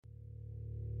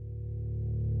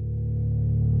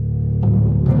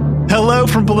Hello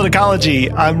from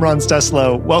Politicology. I'm Ron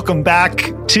Steslow. Welcome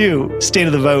back to State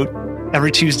of the Vote.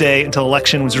 Every Tuesday until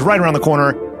election, which is right around the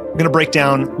corner, we're going to break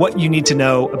down what you need to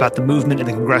know about the movement in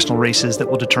the congressional races that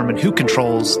will determine who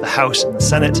controls the House and the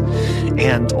Senate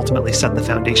and ultimately set the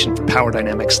foundation for power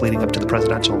dynamics leading up to the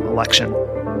presidential election.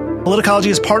 Politicology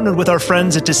has partnered with our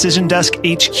friends at Decision Desk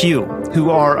HQ,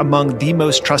 who are among the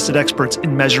most trusted experts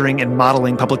in measuring and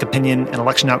modeling public opinion and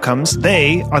election outcomes.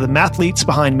 They are the mathletes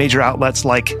behind major outlets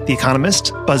like The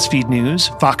Economist, BuzzFeed News,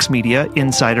 Fox Media,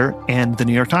 Insider, and The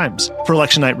New York Times for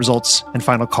election night results and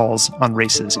final calls on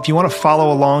races. If you want to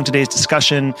follow along today's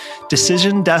discussion,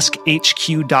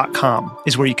 DecisionDeskHQ.com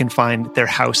is where you can find their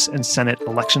House and Senate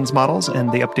elections models,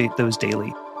 and they update those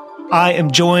daily. I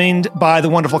am joined by the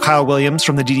wonderful Kyle Williams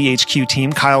from the DDHQ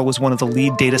team. Kyle was one of the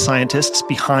lead data scientists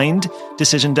behind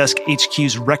Decision Desk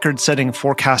HQ's record-setting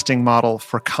forecasting model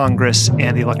for Congress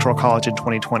and the Electoral College in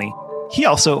 2020. He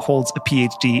also holds a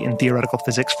PhD in theoretical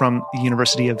physics from the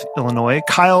University of Illinois.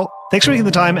 Kyle, thanks for making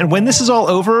the time. And when this is all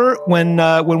over, when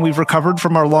we've recovered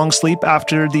from our long sleep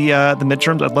after the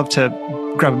midterms, I'd love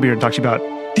to grab a beer and talk to you about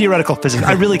theoretical physics.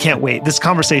 I really can't wait. This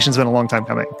conversation's been a long time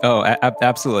coming. Oh,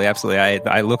 absolutely. Absolutely.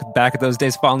 I look back at those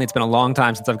days fondly. It's been a long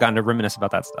time since I've gotten to reminisce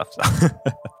about that stuff. So.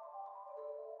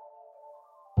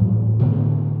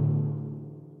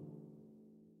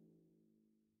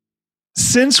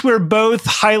 Since we're both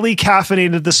highly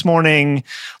caffeinated this morning,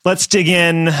 let's dig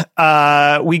in.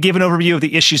 We gave an overview of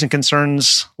the issues and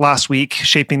concerns last week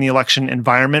shaping the election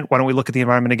environment. Why don't we look at the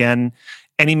environment again?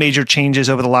 Any major changes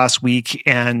over the last week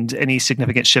and any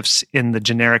significant shifts in the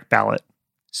generic ballot?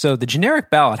 So the generic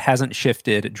ballot hasn't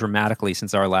shifted dramatically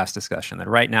since our last discussion. That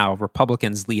right now,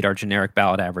 Republicans lead our generic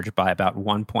ballot average by about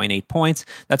 1.8 points.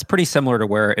 That's pretty similar to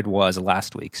where it was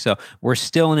last week. So we're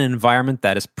still in an environment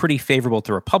that is pretty favorable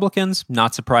to Republicans,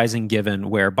 not surprising given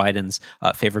where Biden's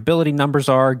favorability numbers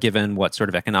are, given what sort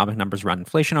of economic numbers around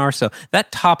inflation are. So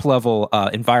that top-level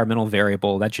environmental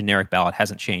variable, that generic ballot,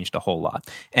 hasn't changed a whole lot.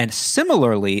 And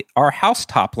similarly, our House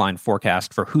top-line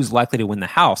forecast for who's likely to win the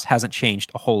House hasn't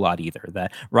changed a whole lot either.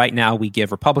 That right now, we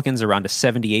give Republicans around a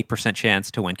 78% chance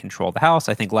to win control of the House.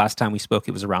 I think last time we spoke,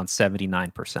 it was around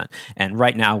 79%. And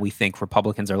right now, we think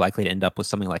Republicans are likely to end up with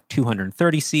something like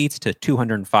 230 seats to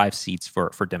 205 seats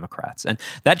for Democrats. And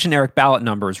that generic ballot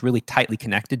number is really tightly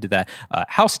connected to that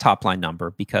House top-line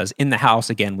number, because in the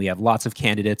House, again, we have lots of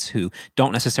candidates who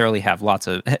don't necessarily have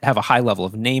a high level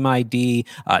of name ID,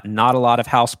 not a lot of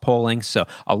House polling. So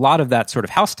a lot of that sort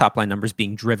of House top-line number is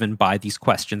being driven by these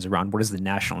questions around what does the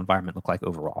national environment look like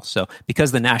overall. So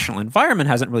because the national environment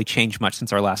hasn't really changed much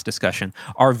since our last discussion,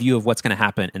 our view of what's going to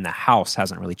happen in the House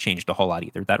hasn't really changed a whole lot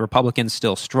either. That Republicans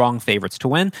still strong favorites to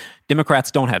win.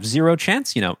 Democrats don't have zero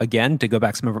chance. Again, to go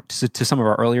back to some of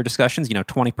our earlier discussions,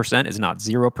 20% is not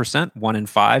 0%. 1 in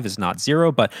 5 is not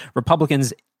 0, but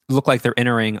Republicans look like they're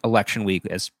entering election week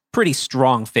as pretty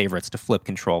strong favorites to flip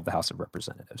control of the House of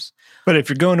Representatives. But if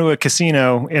you're going to a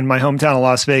casino in my hometown of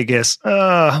Las Vegas,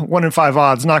 1 in 5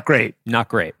 odds, not great. Not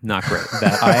great.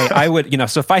 That I would,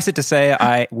 suffice it to say,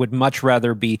 I would much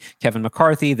rather be Kevin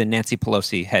McCarthy than Nancy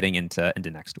Pelosi heading into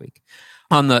next week.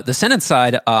 On the Senate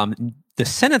side, the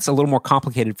Senate's a little more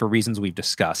complicated for reasons we've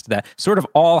discussed, that sort of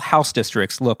all House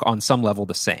districts look on some level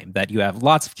the same, that you have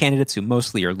lots of candidates who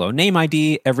mostly are low name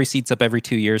ID, every seat's up every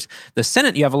 2 years. The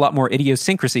Senate, you have a lot more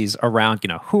idiosyncrasies around,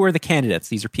 who are the candidates?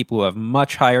 These are people who have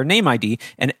much higher name ID,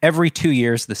 and every 2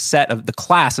 years, the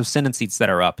class of Senate seats that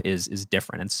are up is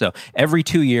different. And so every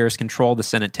 2 years, control of the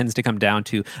Senate tends to come down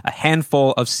to a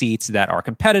handful of seats that are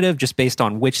competitive just based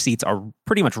on which seats are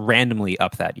pretty much randomly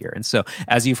up that year. And so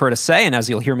as you've heard us say, and as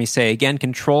you'll hear me say again,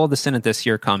 control of the Senate this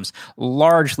year comes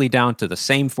largely down to the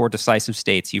same 4 decisive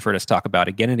states you've heard us talk about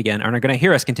again and again, and are going to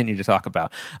hear us continue to talk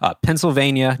about: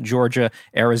 Pennsylvania, Georgia,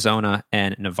 Arizona,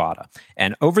 and Nevada.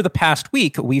 And over the past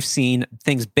week, we've seen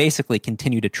things basically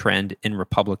continue to trend in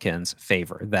Republicans'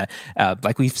 favor. That,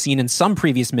 like we've seen in some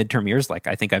previous midterm years, like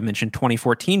I think I've mentioned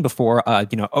 2014 before,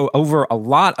 over a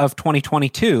lot of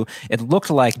 2022, it looked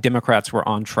like Democrats were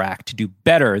on track to do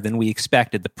better than we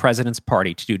expected the president's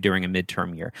party to do during a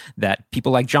midterm year. That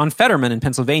people like John Fetterman in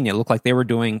Pennsylvania looked like they were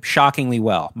doing shockingly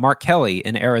well. Mark Kelly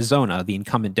in Arizona, the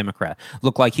incumbent Democrat,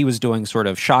 looked like he was doing sort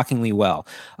of shockingly well.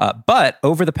 But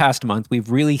over the past month,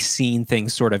 we've really seen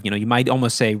things sort of, you might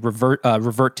almost say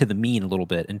revert to the mean a little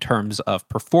bit in terms of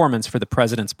performance for the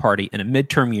president's party in a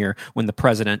midterm year when the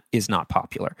president is not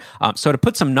popular. So to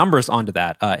put some numbers onto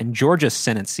that, in Georgia's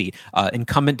Senate seat,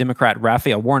 incumbent Democrat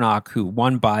Raphael Warnock, who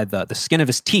won by the skin of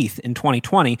his teeth in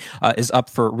 2020, is up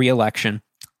for re-election.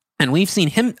 And we've seen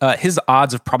his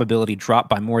odds of probability drop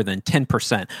by more than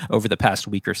 10% over the past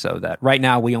week or so. That right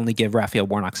now we only give Raphael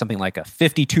Warnock something like a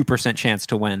 52% chance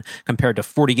to win compared to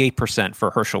 48%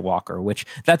 for Herschel Walker, which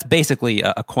that's basically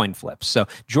a coin flip. So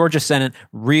Georgia Senate,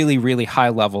 really, really high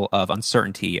level of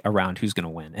uncertainty around who's going to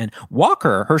win. And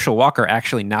Herschel Walker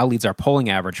actually now leads our polling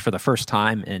average for the first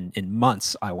time in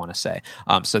months, I want to say.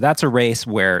 So that's a race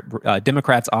where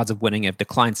Democrats' odds of winning have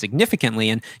declined significantly.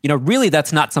 And, really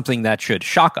that's not something that should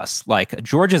shock us. Like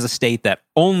Georgia is a state that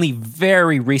only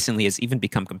very recently has even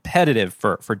become competitive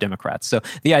for Democrats. So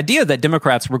the idea that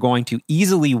Democrats were going to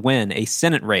easily win a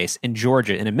Senate race in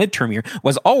Georgia in a midterm year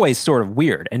was always sort of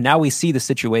weird. And now we see the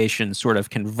situation sort of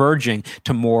converging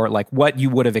to more like what you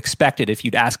would have expected if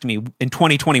you'd asked me in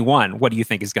 2021, what do you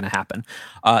think is going to happen?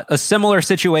 A similar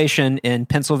situation in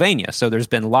Pennsylvania. So there's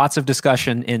been lots of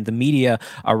discussion in the media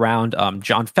around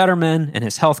John Fetterman and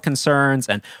his health concerns.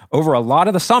 And over a lot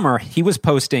of the summer, he was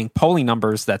posting polling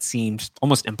numbers that seemed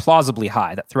almost implausibly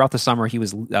high, that throughout the summer he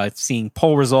was seeing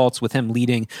poll results with him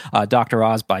leading Dr.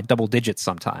 Oz by double digits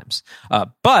sometimes.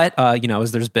 But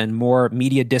as there's been more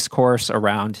media discourse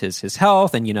around his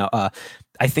health and,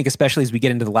 I think especially as we get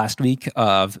into the last week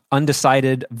of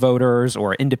undecided voters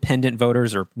or independent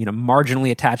voters or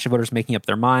marginally attached voters making up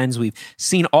their minds, we've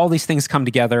seen all these things come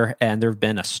together, and there have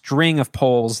been a string of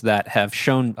polls that have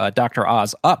shown Dr.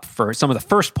 Oz up for some of the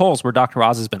first polls where Dr.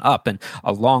 Oz has been up in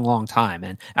a long, long time.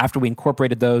 And after we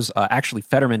incorporated those, actually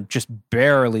Fetterman just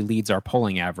barely leads our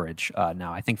polling average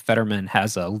now. I think Fetterman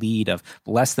has a lead of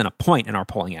less than a point in our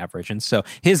polling average, and so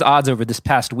his odds over this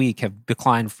past week have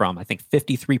declined from I think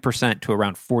 53% to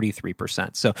around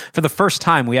 43%. So for the first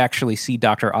time, we actually see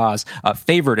Dr. Oz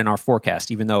favored in our forecast,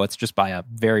 even though it's just by a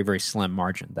very, very slim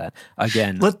margin. That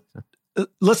again,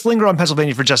 let's linger on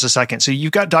Pennsylvania for just a second. So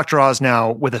you've got Dr. Oz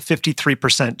now with a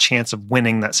 53% chance of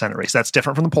winning that Senate race. That's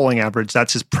different from the polling average.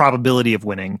 That's his probability of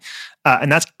winning.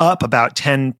 And that's up about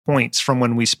 10 points from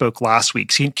when we spoke last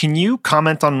week. So can you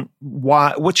comment on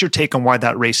what's your take on why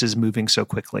that race is moving so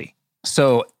quickly?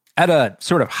 So at a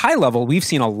sort of high level, we've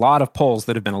seen a lot of polls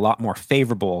that have been a lot more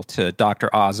favorable to Dr.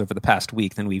 Oz over the past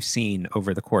week than we've seen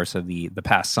over the course of the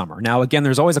past summer. Now, again,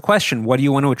 there's always a question, what do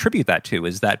you want to attribute that to?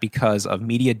 Is that because of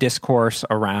media discourse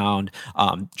around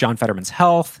John Fetterman's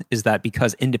health? Is that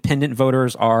because independent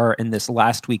voters are in this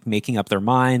last week making up their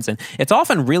minds? And it's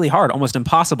often really hard, almost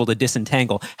impossible to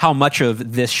disentangle how much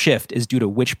of this shift is due to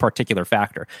which particular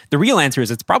factor. The real answer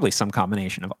is it's probably some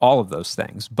combination of all of those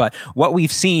things. But what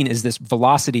we've seen is this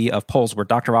velocity of polls where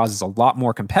Dr. Oz is a lot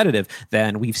more competitive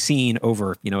than we've seen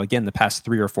over, again, the past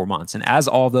 3 or 4 months. And as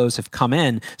all those have come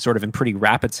in sort of in pretty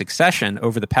rapid succession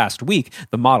over the past week,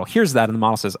 the model hears that and the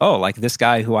model says, oh, like this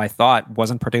guy who I thought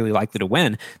wasn't particularly likely to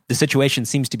win, the situation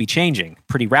seems to be changing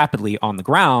pretty rapidly on the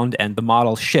ground, and the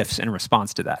model shifts in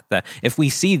response to that. That if we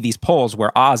see these polls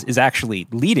where Oz is actually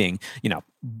leading,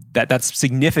 that's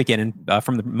significant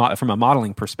from a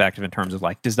modeling perspective in terms of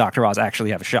like, does Dr. Oz actually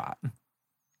have a shot?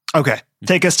 Okay.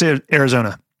 Take us to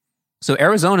Arizona. So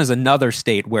Arizona is another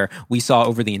state where we saw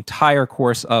over the entire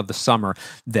course of the summer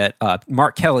that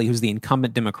Mark Kelly, who's the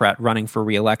incumbent Democrat running for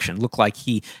re-election, looked like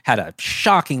he had a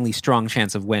shockingly strong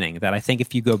chance of winning. That I think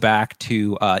if you go back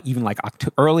to even like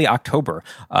early October,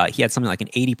 he had something like an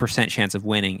 80% chance of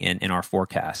winning in our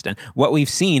forecast. And what we've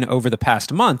seen over the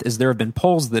past month is there have been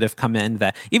polls that have come in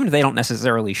that, even if they don't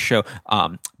necessarily show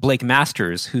Blake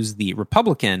Masters, who's the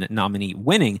Republican nominee,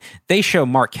 winning, they show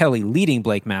Mark Kelly leading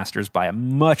Blake Masters by a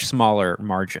much smaller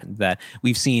margin. That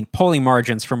we've seen polling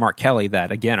margins for Mark Kelly that,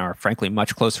 again, are frankly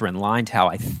much closer in line to how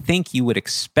I think you would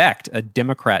expect a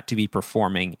Democrat to be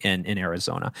performing in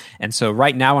Arizona. And so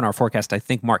right now in our forecast, I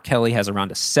think Mark Kelly has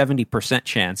around a 70%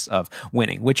 chance of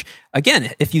winning, which,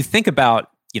 again, if you think about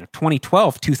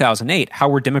 2012, 2008, how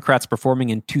were Democrats performing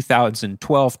in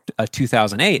 2012,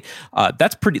 2008?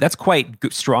 That's quite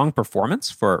good, strong performance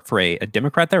for a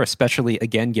Democrat there, especially,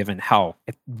 again, given how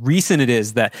recent it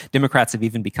is that Democrats have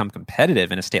even become competitive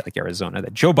in a state like Arizona,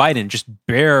 that Joe Biden just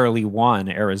barely won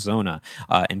Arizona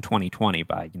in 2020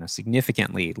 by,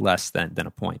 significantly less than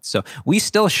a point. So we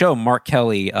still show Mark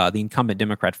Kelly, the incumbent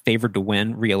Democrat, favored to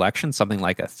win re-election, something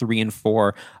like a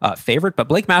 3-4 favorite, but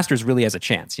Blake Masters really has a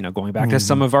chance, going back to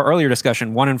some of our earlier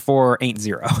discussion, 1-4 ain't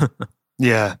 0.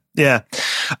 Yeah.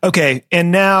 Okay.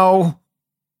 And now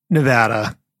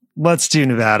Nevada. Let's do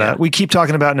Nevada. Yeah. We keep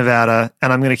talking about Nevada,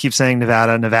 and I'm going to keep saying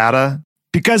Nevada,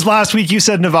 because last week you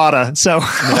said Nevada. So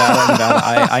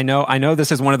Nevada. I know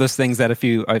this is one of those things that if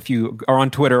you are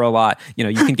on Twitter a lot,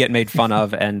 you can get made fun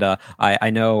of. And I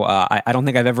know I don't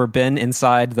think I've ever been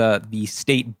inside the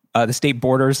state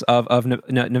borders of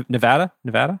Nevada.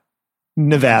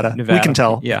 Nevada. We can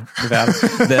tell. Yeah, Nevada.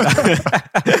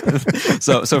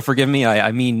 So forgive me.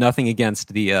 I mean nothing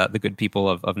against the good people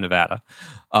of Nevada.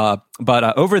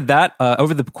 But over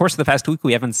the course of the past week,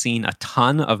 we haven't seen a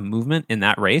ton of movement in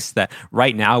that race. That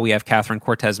right now we have Catherine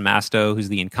Cortez Masto, who's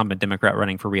the incumbent Democrat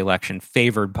running for re-election,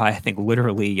 favored by, I think,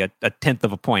 literally a tenth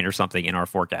of a point or something in our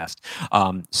forecast.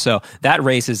 So that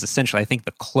race is essentially, I think,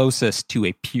 the closest to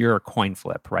a pure coin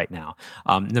flip right now.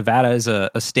 Nevada is a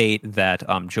state that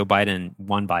Joe Biden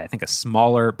won by, I think, a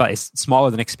smaller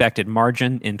than expected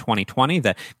margin in 2020.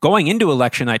 That going into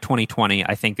election night 2020,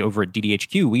 I think over at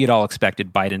DDHQ, we had all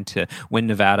expected Biden to win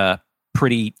Nevada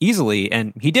pretty easily,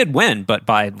 and he did win, but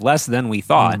by less than we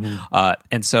thought.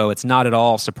 And so it's not at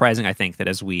all surprising, I think, that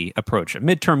as we approach a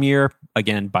midterm year,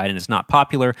 again, Biden is not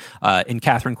popular. In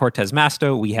Catherine Cortez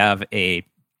Masto, we have a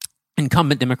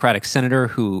incumbent Democratic senator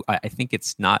who I think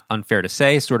it's not unfair to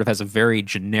say sort of has a very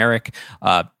generic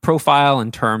profile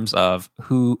in terms of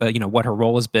who, what her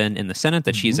role has been in the Senate,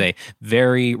 that she's a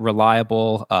very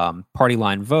reliable party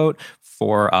line vote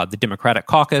for the Democratic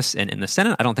caucus and in the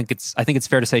Senate. I think it's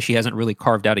fair to say she hasn't really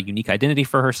carved out a unique identity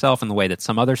for herself in the way that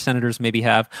some other senators maybe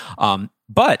have.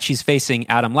 But she's facing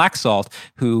Adam Laxalt,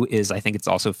 who is, I think it's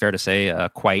also fair to say, a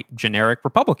quite generic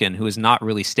Republican who has not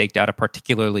really staked out a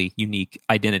particularly unique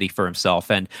identity for himself.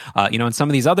 And, in some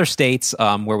of these other states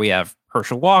where we have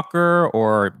Herschel Walker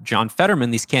or John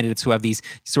Fetterman, these candidates who have these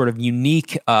sort of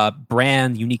unique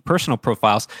unique personal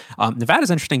profiles. Nevada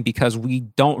is interesting because we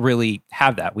don't really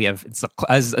have that. We have,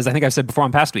 as I think I've said before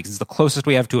on past weeks, it's the closest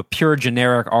we have to a pure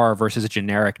generic R versus a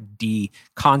generic D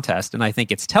contest. And I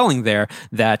think it's telling there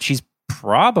that she's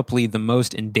probably the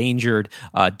most endangered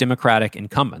Democratic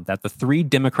incumbent, that the three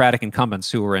Democratic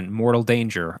incumbents who are in mortal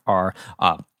danger are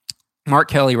Mark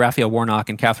Kelly, Raphael Warnock,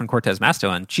 and Catherine Cortez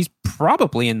Masto, and she's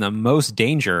probably in the most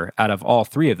danger out of all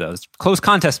three of those. Close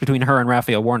contest between her and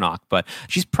Raphael Warnock, but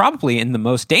she's probably in the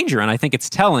most danger, and I think it's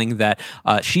telling that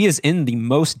she is in the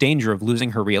most danger of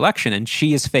losing her reelection, and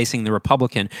she is facing the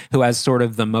Republican who has sort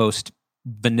of the most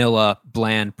vanilla,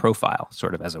 bland profile,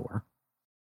 sort of, as it were.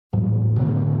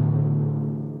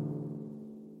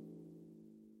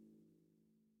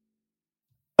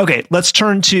 Okay, let's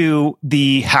turn to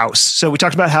the House. So we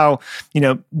talked about how,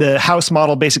 the House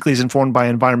model basically is informed by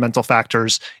environmental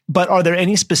factors, but are there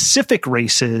any specific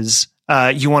races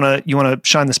you want to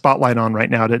shine the spotlight on right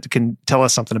now that can tell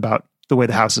us something about the way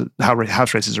how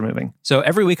House races are moving? So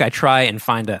every week I try and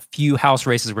find a few House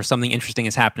races where something interesting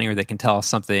is happening or that can tell us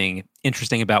something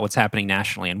interesting about what's happening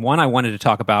nationally. And one I wanted to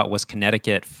talk about was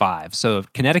Connecticut 5. So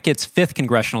Connecticut's 5th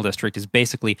congressional district is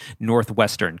basically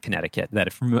northwestern Connecticut. That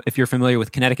if you're familiar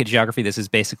with Connecticut geography, this is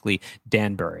basically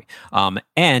Danbury.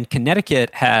 And Connecticut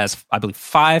has, I believe,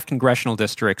 5 congressional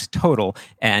districts total,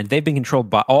 and they've been controlled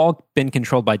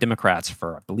by Democrats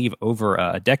for, I believe, over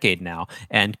a decade now.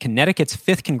 And Connecticut's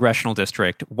 5th congressional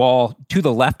district, while to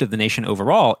the left of the nation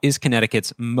overall, is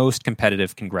Connecticut's most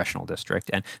competitive congressional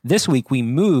district. And this week we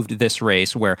moved this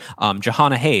race where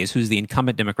Jahana Hayes, who's the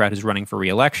incumbent Democrat who's running for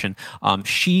re-election,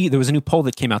 there was a new poll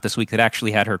that came out this week that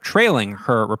actually had her trailing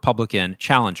her Republican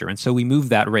challenger. And so we moved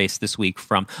that race this week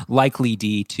from likely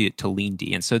D to lean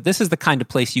D. And so this is the kind of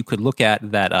place you could look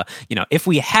at that, if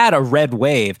we had a red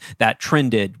wave that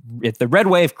trended, if the red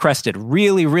wave crested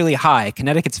really, really high,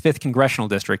 Connecticut's 5th congressional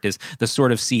district is the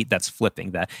sort of seat that's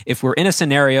flipping. That if we're in a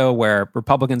scenario where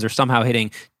Republicans are somehow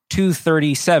hitting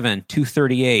 237,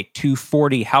 238,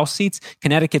 240 House seats,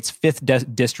 Connecticut's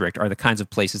 5th district are the kinds of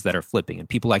places that are flipping, and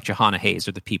people like Jahana Hayes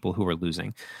are the people who are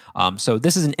losing. So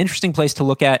this is an interesting place to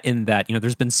look at in that,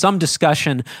 there's been some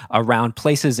discussion around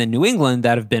places in New England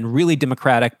that have been really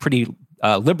Democratic, pretty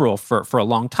liberal for a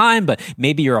long time, but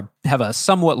maybe have a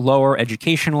somewhat lower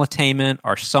educational attainment,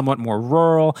 are somewhat more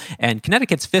rural. And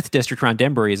Connecticut's 5th district around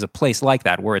Danbury is a place like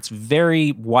that, where it's very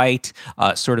white.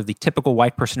 Sort of the typical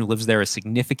white person who lives there is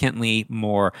significantly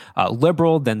more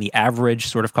liberal than the average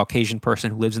sort of Caucasian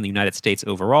person who lives in the United States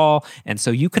overall. And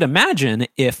so you could imagine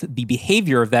if the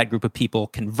behavior of that group of people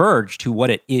converged to what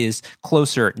it is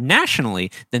closer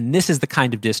nationally, then this is the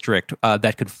kind of district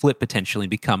that could flip potentially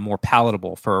and become more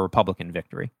palatable for a Republican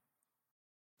victory.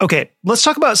 Okay, let's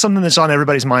talk about something that's on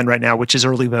everybody's mind right now, which is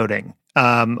early voting.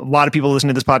 A lot of people listening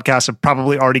to this podcast have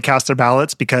probably already cast their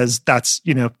ballots because that's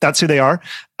who they are.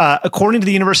 According to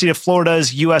the University of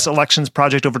Florida's U.S. Elections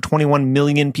Project, over 21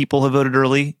 million people have voted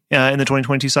early in the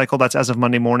 2022 cycle. That's as of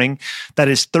Monday morning. That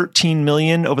is 13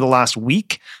 million over the last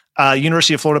week.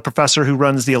 University of Florida professor who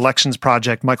runs the Elections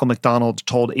Project, Michael McDonald,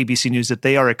 told ABC News that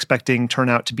they are expecting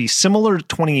turnout to be similar to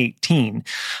 2018.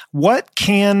 What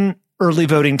can early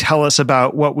voting tell us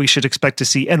about what we should expect to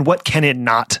see, and what can it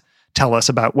not tell us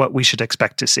about what we should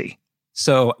expect to see?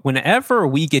 So whenever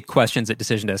we get questions at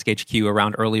Decision Desk HQ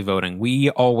around early voting, we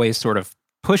always sort of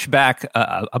push back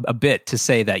a bit to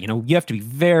say that, you have to be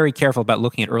very careful about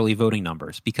looking at early voting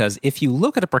numbers, because if you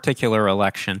look at a particular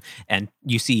election and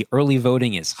you see early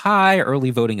voting is high,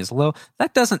 early voting is low,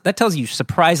 that tells you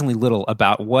surprisingly little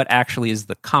about what actually is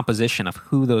the composition of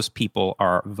who those people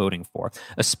are voting for.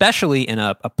 Especially in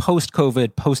a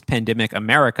post-COVID, post-pandemic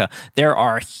America, there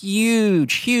are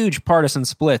huge partisan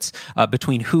splits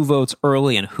between who votes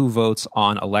early and who votes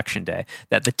on election day.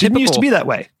 That the didn't used to be that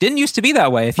way. Didn't used to be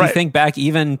that way. If you think back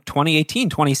even 2018,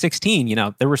 2016,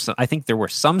 I think there were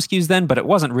some skews then, but it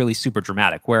wasn't really super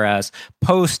dramatic. Whereas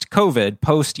post-COVID,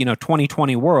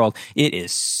 post-2020 world, it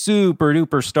is super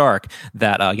duper stark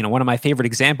that, one of my favorite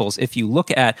examples, if you look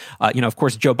at, of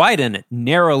course, Joe Biden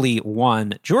narrowly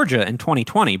won Georgia in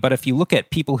 2020. But if you look at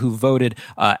people who voted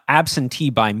absentee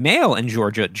by mail in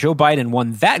Georgia, Joe Biden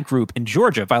won that group in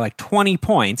Georgia by like 20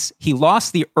 points. He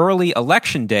lost the early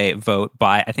election day vote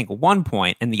by, I think, 1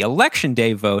 point. And the election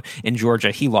day vote in Georgia,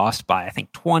 he lost by, I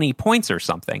think, 20 points or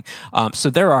something.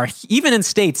 So there are, even in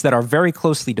states that are very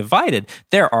closely divided,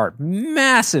 there are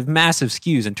massive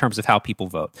skews in terms of how people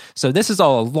vote. So this is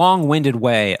all a long-winded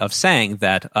way of saying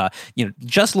that,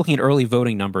 just looking at early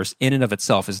voting numbers in and of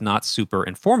itself is not super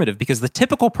informative, because the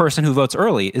typical person who votes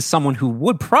early is someone who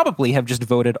would probably have just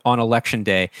voted on election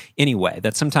day anyway.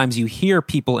 That sometimes you hear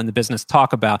people in the business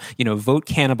talk about, vote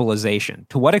cannibalization.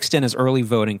 To what extent is early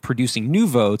voting producing new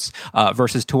votes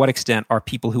versus to what extent are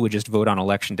people who would just vote on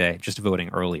election day just voting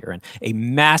earlier? And a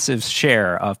massive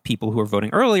share of people who are voting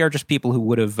early are just people who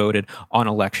would have voted on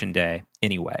election day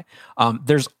anyway.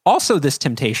 There's also this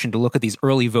temptation to look at these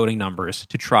early voting numbers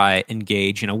to try and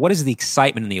gauge, what is the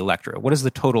excitement in the electorate? What is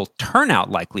the total turnout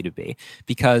likely to be?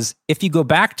 Because if you go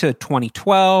back to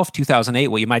 2012, 2008,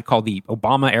 what you might call the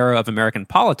Obama era of American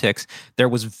politics, there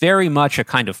was very much a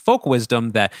kind of folk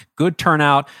wisdom that good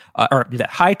turnout, or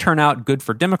that high turnout, good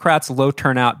for Democrats, low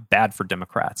turnout, bad for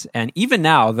Democrats. And even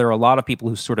now, there are a lot of people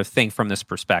who sort of think from this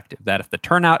perspective, that if the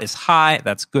turnout is high,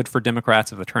 that's good for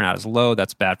Democrats. If the turnout is low,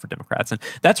 that's bad for Democrats. And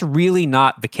that's really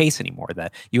not the case anymore.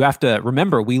 That you have to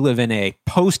remember, we live in a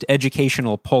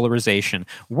post-educational polarization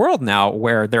world now,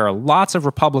 where there are lots of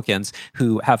Republicans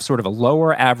who have sort of a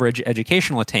lower average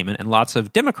educational attainment and lots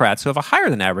of Democrats who have a higher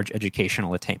than average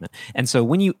educational attainment. And so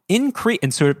when you increase,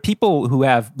 and so people who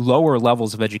have lower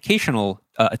levels of educational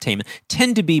attainment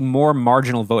tend to be more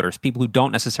marginal voters, people who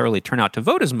don't necessarily turn out to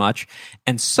vote as much.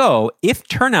 And so if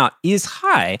turnout is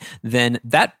high, then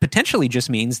that potentially just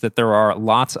means that there are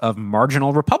lots of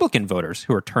marginal Republican voters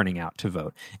who are turning out to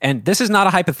vote. And this is not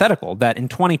a hypothetical, that in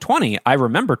 2020, I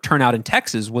remember turnout in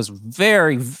Texas was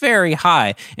very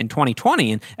high in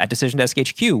 2020. And at Decision Desk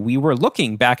HQ, we were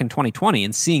looking back in 2020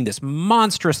 and seeing this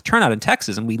monstrous turnout in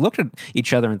Texas. And we looked at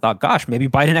each other and thought, gosh, maybe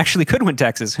Biden actually could win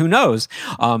Texas. Who knows?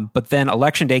 But then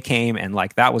election day came, and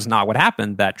that was not what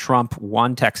happened. That Trump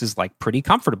won Texas pretty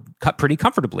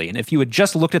comfortably. And if you had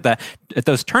just looked at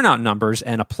those turnout numbers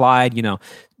and applied,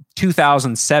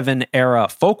 2007 era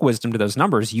folk wisdom to those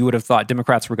numbers, you would have thought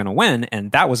Democrats were going to win,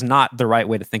 and that was not the right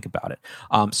way to think about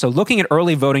it. So looking at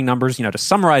early voting numbers, to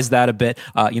summarize that a bit,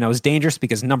 is dangerous,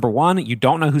 because number one, you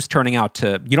don't know who's turning out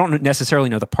you don't necessarily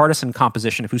know the partisan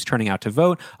composition of who's turning out to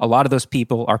vote. A lot of those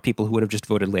people are people who would have just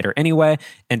voted later anyway.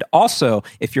 And also,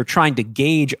 if you're trying to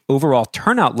gauge overall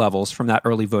turnout levels from that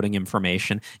early voting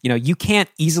information, you can't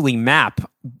easily map,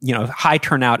 high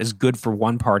turnout is good for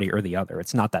one party or the other.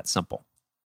 It's not that simple.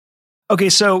 Okay,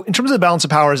 so in terms of the balance of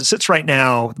power as it sits right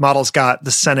now, the model's got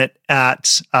the Senate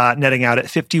at netting out at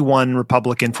 51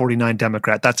 Republican, 49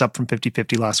 Democrat. That's up from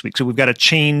 50-50 last week. So we've got a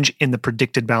change in the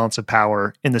predicted balance of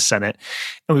power in the Senate.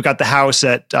 And we've got the House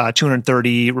at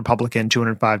 230 Republican,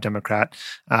 205 Democrat.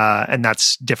 And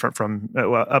that's different from,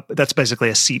 that's basically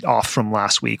a seat off from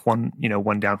last week, one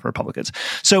down for Republicans.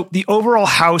 So the overall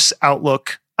House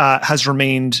outlook has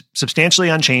remained substantially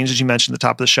unchanged, as you mentioned at the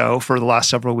top of the show, for the last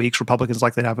several weeks. Republicans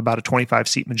likely to have about a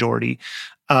 25-seat majority.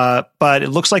 But it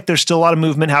looks like there's still a lot of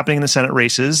movement happening in the Senate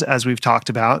races, as we've talked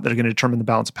about, that are going to determine the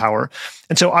balance of power.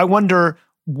 And so I wonder,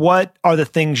 what are the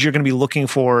things you're going to be looking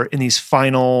for in these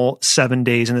final 7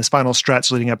 days, in this final stretch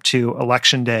leading up to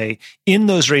Election Day, in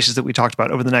those races that we talked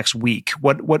about over the next week?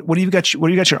 What do you got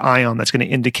your eye on that's going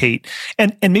to indicate?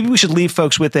 And maybe we should leave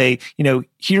folks with a,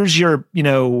 here's your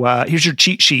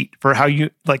cheat sheet for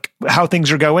how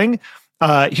things are going.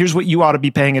 Here's what you ought to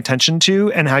be paying attention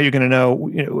to, and how you're going to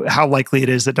know, how likely it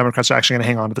is that Democrats are actually going to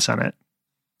hang on to the Senate.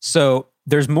 So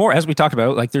there's more, as we talked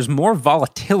about, like there's more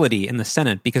volatility in the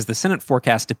Senate because the Senate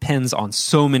forecast depends on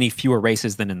so many fewer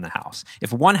races than in the House.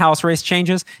 If one House race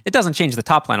changes, it doesn't change the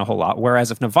top line a whole lot. Whereas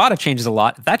if Nevada changes a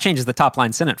lot, that changes the top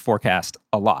line Senate forecast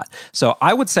a lot. So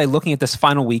I would say looking at this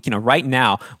final week, right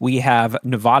now we have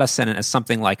Nevada Senate as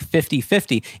something like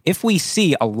 50-50. If we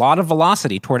see a lot of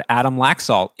velocity toward Adam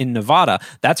Laxalt in Nevada,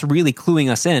 that's really cluing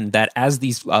us in that as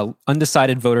these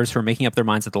undecided voters who are making up their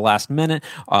minds at the last minute,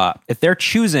 if they're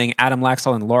choosing Adam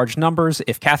Laxalt in large numbers,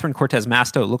 if Catherine Cortez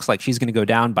Masto looks like she's going to go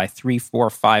down by 3, 4,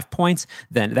 5 points,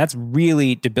 then that's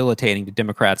really debilitating to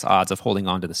Democrats' odds of holding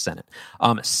on to the Senate.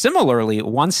 Similarly,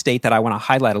 one state that I want to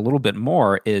highlight a little bit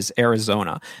more is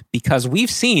Arizona, because we've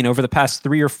seen over the past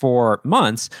 3 or 4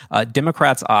 months,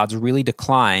 Democrats' odds really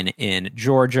decline in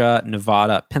Georgia,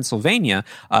 Nevada, Pennsylvania.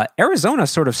 Arizona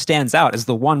sort of stands out as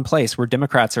the one place where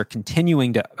Democrats are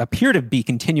appear to be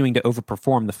continuing to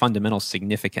overperform the fundamentals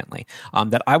significantly.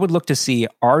 That I would look to see,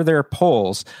 are there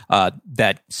polls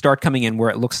that start coming in where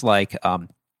it looks like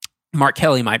Mark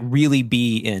Kelly might really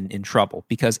be in trouble?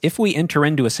 Because if we enter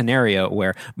into a scenario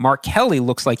where Mark Kelly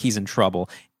looks like he's in trouble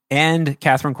and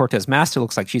Catherine Cortez Masto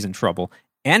looks like she's in trouble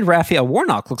and Raphael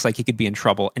Warnock looks like he could be in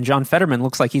trouble, and John Fetterman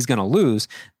looks like he's going to lose,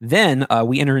 then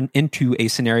we enter into a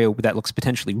scenario that looks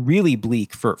potentially really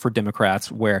bleak for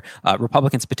Democrats, where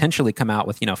Republicans potentially come out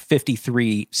with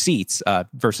 53 seats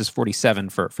versus 47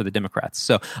 for the Democrats.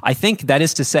 So I think that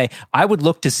is to say, I would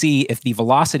look to see if the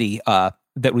velocity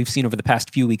that we've seen over the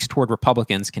past few weeks toward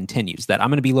Republicans continues. That I'm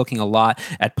going to be looking a lot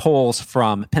at polls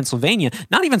from Pennsylvania,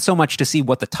 not even so much to see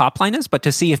what the top line is, but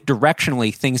to see if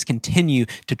directionally things continue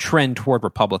to trend toward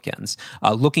Republicans.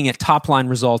 Looking at top line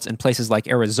results in places like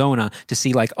Arizona to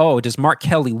see does Mark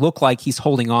Kelly look like he's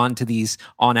holding on to these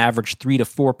on average 3 to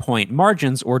 4 point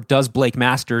margins, or does Blake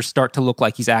Masters start to look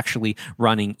like he's actually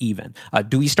running even?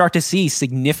 Do we start to see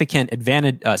significant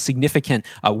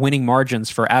winning margins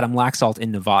for Adam Laxalt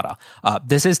in Nevada?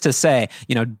 This is to say,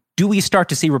 do we start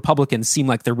to see Republicans seem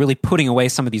like they're really putting away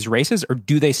some of these races, or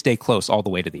do they stay close all the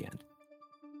way to the end?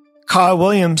 Kyle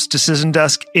Williams, Decision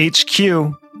Desk HQ.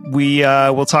 We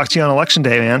will talk to you on Election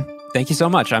Day, man. Thank you so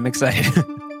much. I'm excited.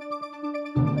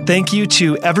 Thank you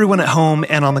to everyone at home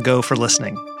and on the go for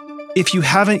listening. If you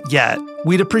haven't yet,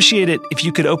 we'd appreciate it if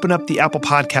you could open up the Apple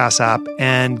Podcasts app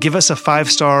and give us a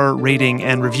 5-star rating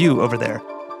and review over there.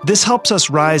 This helps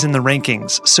us rise in the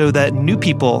rankings so that new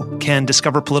people can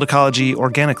discover Politicology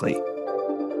organically.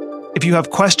 If you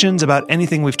have questions about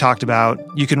anything we've talked about,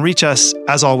 you can reach us,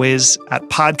 as always, at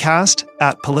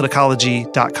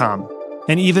podcast@politicology.com.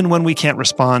 And even when we can't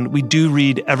respond, we do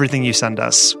read everything you send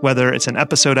us, whether it's an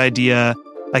episode idea,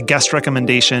 a guest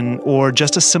recommendation, or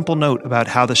just a simple note about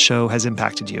how the show has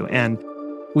impacted you. And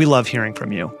we love hearing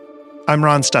from you. I'm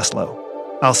Ron Steslow.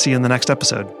 I'll see you in the next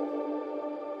episode.